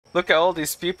Look at all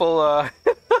these people.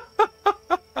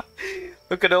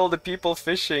 Look at all the people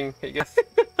fishing.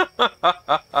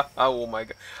 Oh my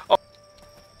god. Oh,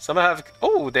 some have.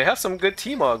 Oh, they have some good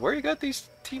T-Mog. Where you got these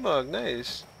T-Mog?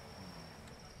 Nice.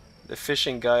 The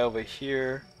fishing guy over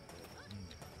here.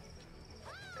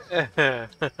 Look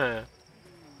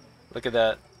at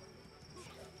that.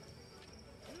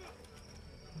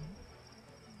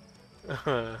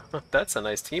 That's a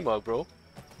nice T-Mog, bro.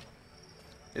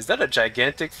 Is that a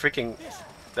gigantic freaking...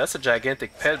 That's a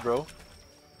gigantic pet, bro.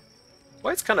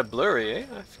 Why it's kind of blurry, eh?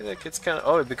 I feel like it's kind of...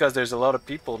 Oh, because there's a lot of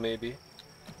people, maybe.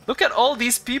 Look at all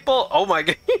these people! Oh my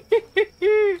god!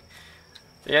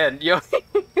 Yeah, yo,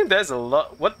 there's a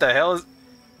lot... What the hell is...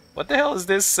 What the hell is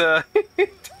this,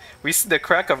 We see the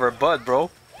crack of her butt,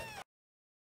 bro.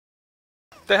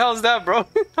 What the hell is that, bro?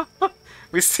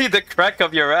 We see the crack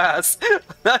of your ass.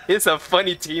 That is a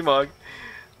funny T-Mog.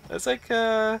 That's like,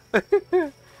 some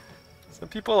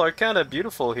people are kind of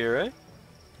beautiful here, right?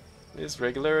 This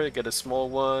regular, get a small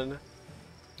one.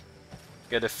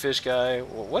 Get a fish guy.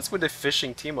 What's with the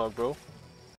fishing T-Mog, bro?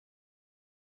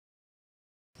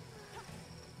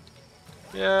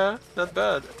 Yeah, not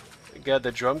bad. We got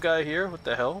the drum guy here, what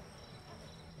the hell?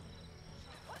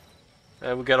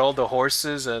 And we got all the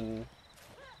horses and...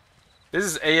 This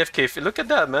is AFK. Look at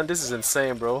that, man. This is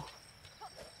insane, bro.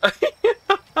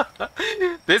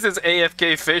 This is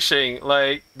AFK fishing.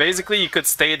 Like, basically you could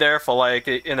stay there for like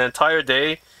an entire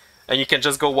day and you can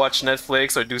just go watch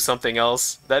Netflix or do something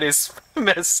else. That is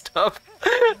messed up.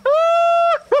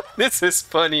 This is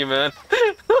funny, man.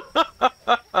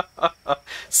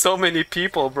 So many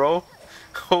people, bro.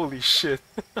 Holy shit.